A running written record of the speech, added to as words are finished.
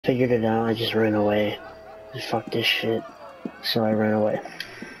Figured it out, I just ran away. Fuck this shit. So I ran away.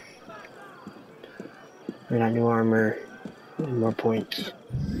 I got new armor and more points.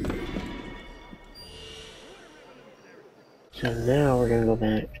 So now we're gonna go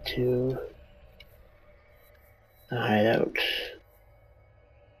back to the hideout.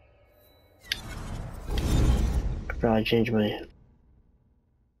 Could probably change my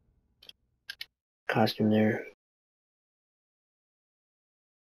costume there.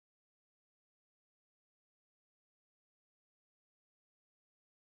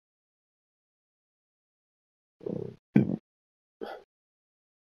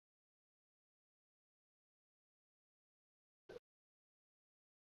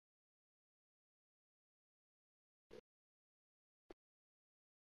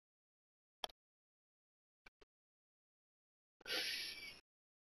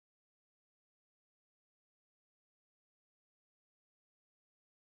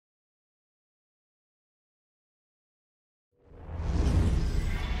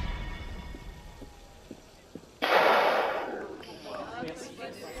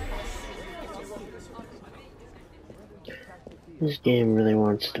 This game really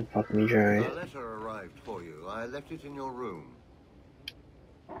wants to fuck me dry. A letter arrived for you. I left it in your room.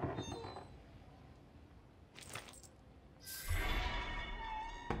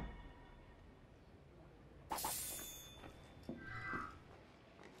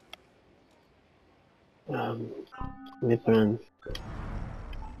 Let me put on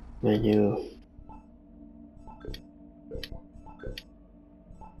my new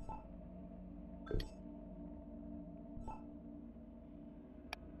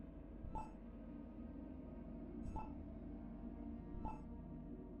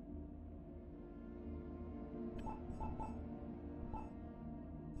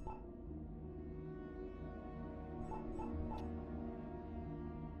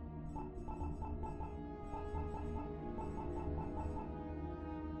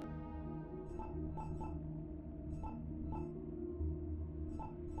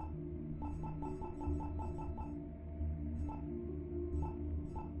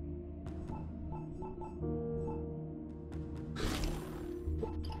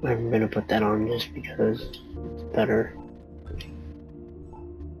I'm gonna put that on just because it's better.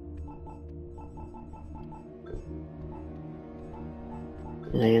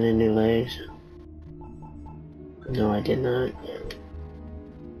 Did I get any new legs? No, I did not.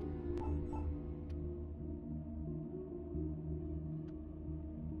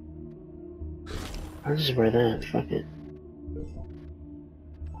 I'll just wear that, fuck it.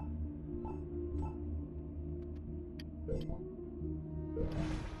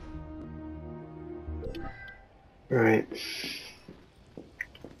 Alright.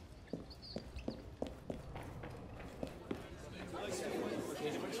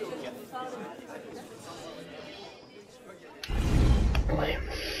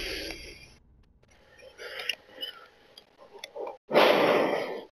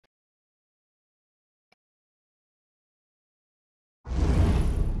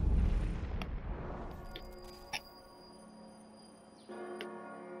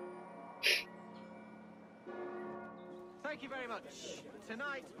 Thank you very much.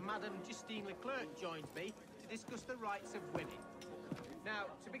 Tonight, Madame Justine Leclerc joins me to discuss the rights of women. Now,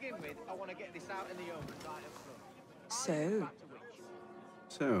 to begin with, I want to get this out in the open right up front.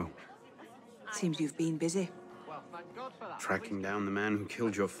 So, Seems you've been busy. Well, thank God for that. tracking down the man who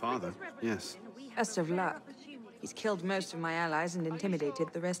killed your father, yes. Best of luck. He's killed most of my allies and intimidated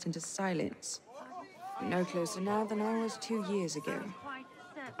the rest into silence. I'm no closer now than I was 2 years ago.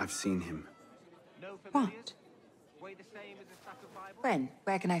 I've seen him. What? When?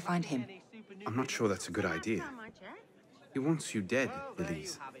 Where can I find him? I'm not sure that's a good idea. He wants you dead,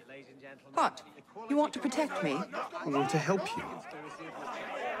 Elise. What? You want to protect me? I want to help you.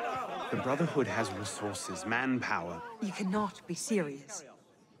 The Brotherhood has resources, manpower. You cannot be serious.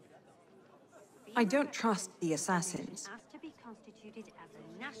 I don't trust the Assassins. Asked to be constituted as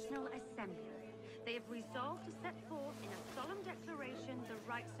a national assembly. They have resolved to set forth in a solemn declaration the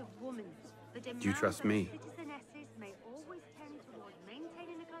rights of women. Do you trust me? Citizenesses may always tend toward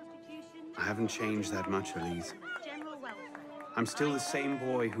maintaining the constitution. I haven't changed that much, Elise. General welfare. I'm still the same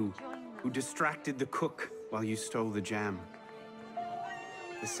boy who distracted the cook while you stole the jam.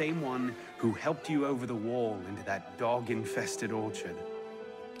 The same one who helped you over the wall into that dog-infested orchard.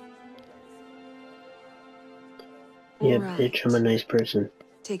 Yeah, All right. bitch, I'm a nice person.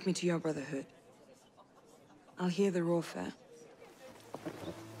 Take me to your Brotherhood. I'll hear the raw fare.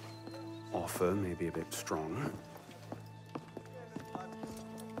 Offer may be a bit strong.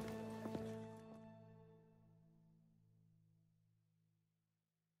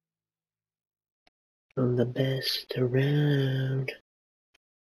 I'm the best around.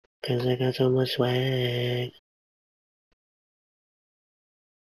 'Cause I got so much swag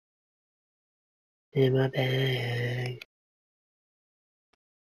in my bag.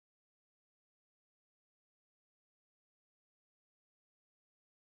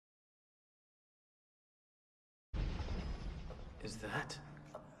 Is that?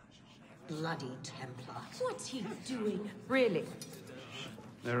 Bloody Templar. What's he doing? Really?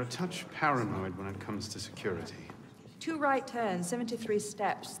 They're a touch paranoid when it comes to security. 2 right turns, 73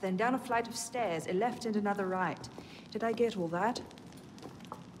 steps, then down a flight of stairs, a left and another right. Did I get all that?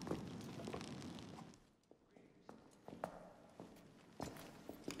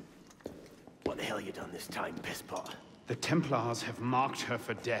 What the hell you done this time, pisspot? The Templars have marked her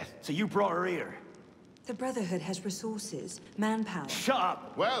for death. So you brought her here? The Brotherhood has resources, manpower. Shut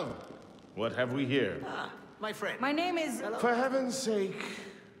up! Well, what have we here? My friend. My name is... For heaven's sake,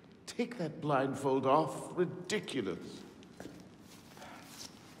 take that blindfold off. Ridiculous.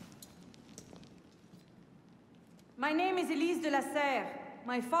 My name is Elise de la Serre.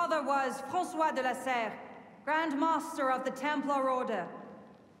 My father was François de la Serre, Grand Master of the Templar Order.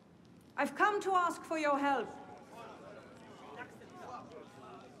 I've come to ask for your help.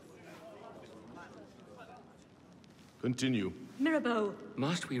 Continue. Mirabeau.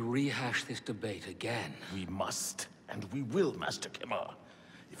 Must we rehash this debate again? We must, and we will, Master Kemar.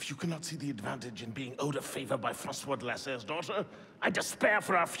 If you cannot see the advantage in being owed a favor by François de la Serre's daughter, I despair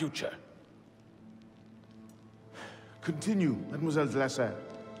for our future. Continue, Mademoiselle de la Serre.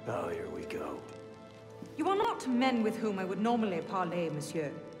 Oh, here we go. You are not men with whom I would normally parley,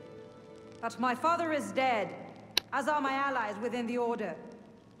 monsieur. But my father is dead, as are my allies within the Order.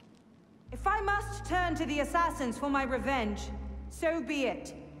 If I must turn to the Assassins for my revenge, so be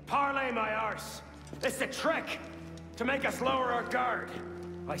it. Parlay my arse! It's a trick! To make us lower our guard!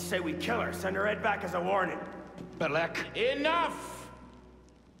 I say we kill her, send her head back as a warning. Belek. Enough!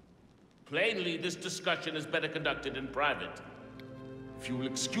 Plainly, this discussion is better conducted in private. If you will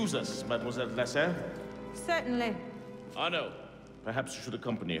excuse us, Mademoiselle de la Serre. Certainly. Arno, perhaps you should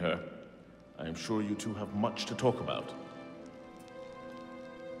accompany her. I am sure you two have much to talk about.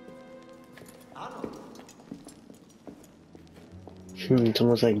 It's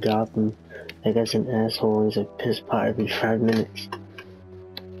almost like Gotham. That guy's an asshole and he's a piss pot every 5 minutes.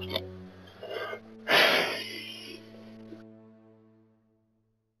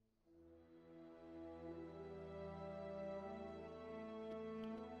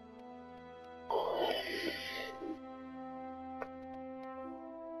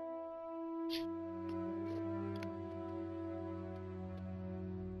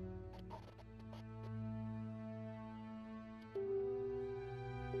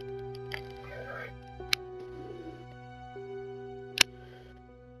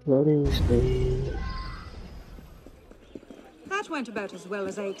 Loading screen. That went about as well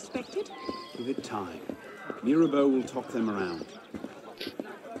as I expected. Give it time. Mirabeau will talk them around.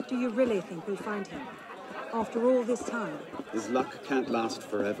 Do you really think we'll find him? After all this time? His luck can't last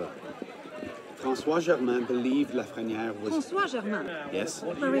forever. François Germain believed Lafrenière was... François Germain? Yes?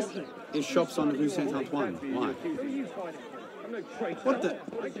 Where is he? His shop's on Rue Saint-Antoine. Why? What the...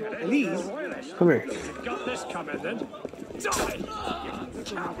 Elise? Come here. Got this coming, then.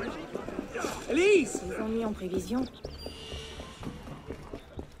 Elise! Ils ont mis en prévision.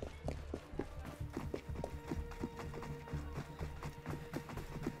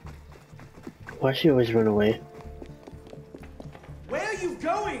 Why she always run away? Where are you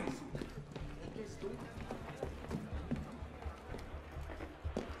going?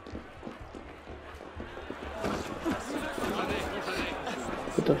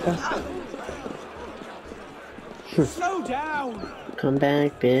 What the fuck? Slow down! Come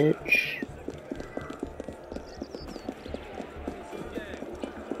back, bitch.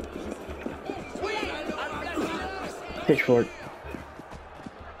 Pitchfork.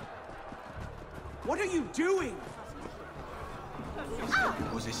 What are you doing?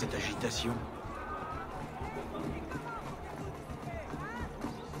 Posez cette agitation.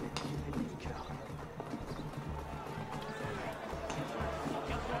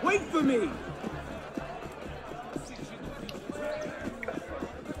 Wait for me!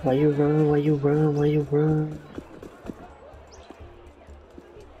 Why you run? Why you run? Why you run?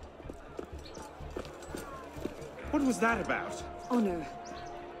 What was that about? Oh no.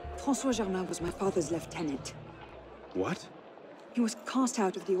 François Germain was my father's lieutenant. What? He was cast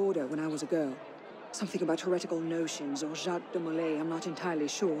out of the Order when I was a girl. Something about heretical notions or Jacques de Molay, I'm not entirely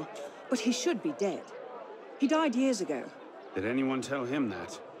sure. But he should be dead. He died years ago. Did anyone tell him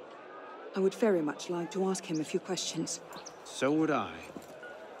that? I would very much like to ask him a few questions. So would I.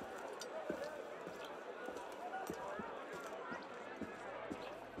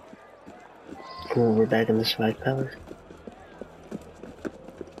 Cool, we're back in the Swag Palace.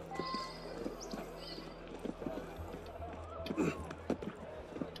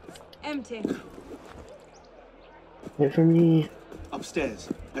 Empty. Wait for me. Upstairs.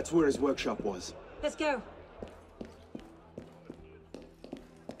 That's where his workshop was. Let's go.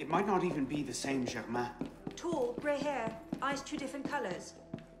 It might not even be the same Germain. Tall, grey hair, eyes 2 different colors.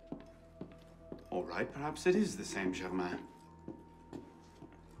 All right, perhaps it is the same Germain.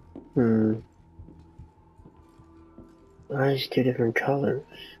 Eyes 2 different colors.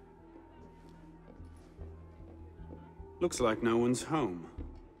 Looks like no one's home.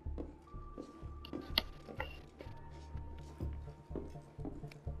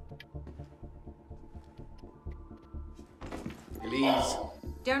 Elise.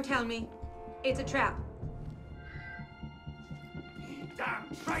 Don't tell me. It's a trap.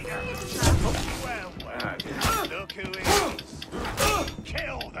 Damn traitor! Well, look who it is.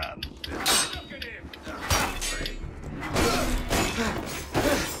 Kill them! Look at him!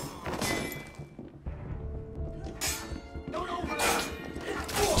 Don't overlap!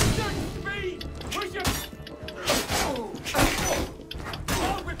 Speed! Push him!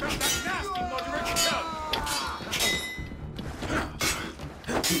 Hold with him, that nasty moderate shove!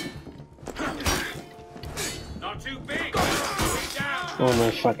 Not too big! Oh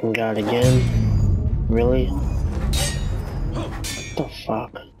my fucking god, again? Really? What the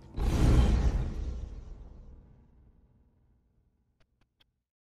fuck?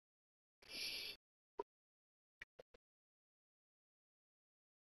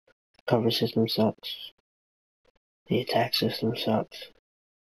 Cover system sucks. The attack system sucks.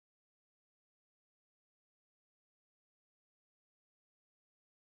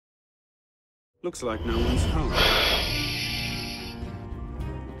 Looks like no one's home.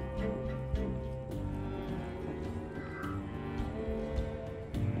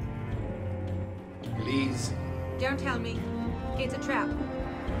 Elise. Don't tell me. It's a trap.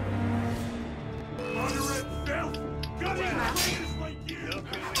 Moderate filth! Got it! Traitors like you! Look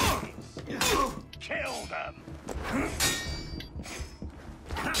who it is. Kill them!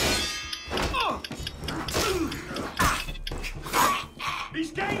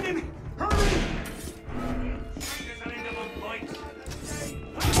 He's gaining! Hurry! Traitors are into my bite!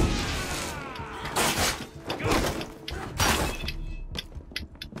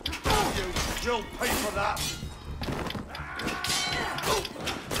 You'll pay for that!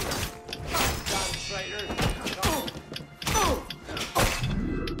 Damn traitor!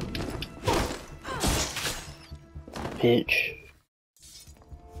 Bitch.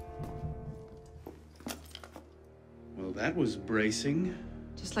 Well, that was bracing.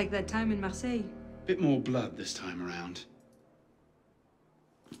 Just like that time in Marseille. Bit more blood this time around.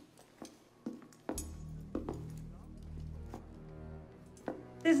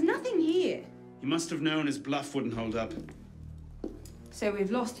 There's nothing here. He must have known his bluff wouldn't hold up. So we've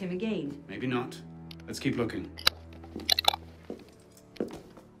lost him again. Maybe not. Let's keep looking.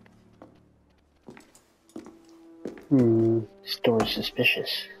 Store's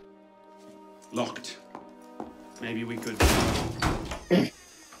suspicious. Locked. Maybe we could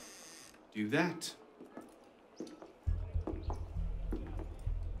do that.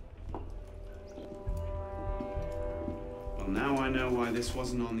 Well, now I know why this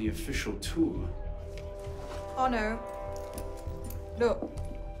wasn't on the official tour. Oh no. Look.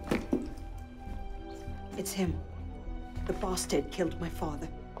 It's him. The bastard killed my father.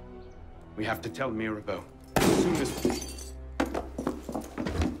 We have to tell Mirabeau. As soon as...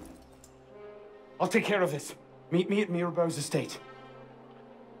 I'll take care of this. Meet me at Mirabeau's estate.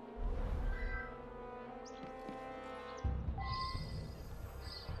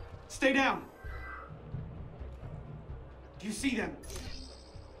 Stay down. Do you see them?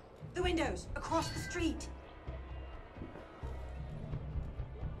 The windows, across the street.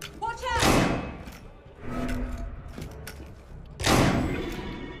 Watch out!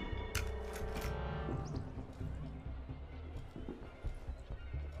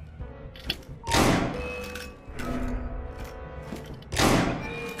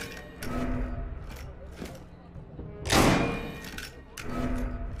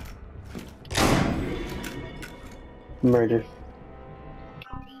 Murder.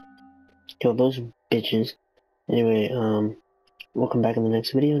 Kill those bitches. Anyway, we'll come back in the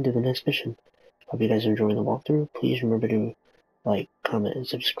next video and do the next mission. Hope you guys enjoy the walkthrough. Please remember to like, comment, and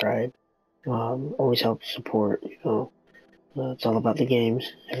subscribe. Always help support, you know. It's all about the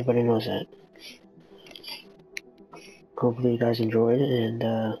games. Everybody knows that. Hopefully you guys enjoyed, and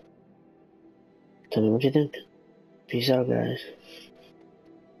tell me what you think. Peace out, guys.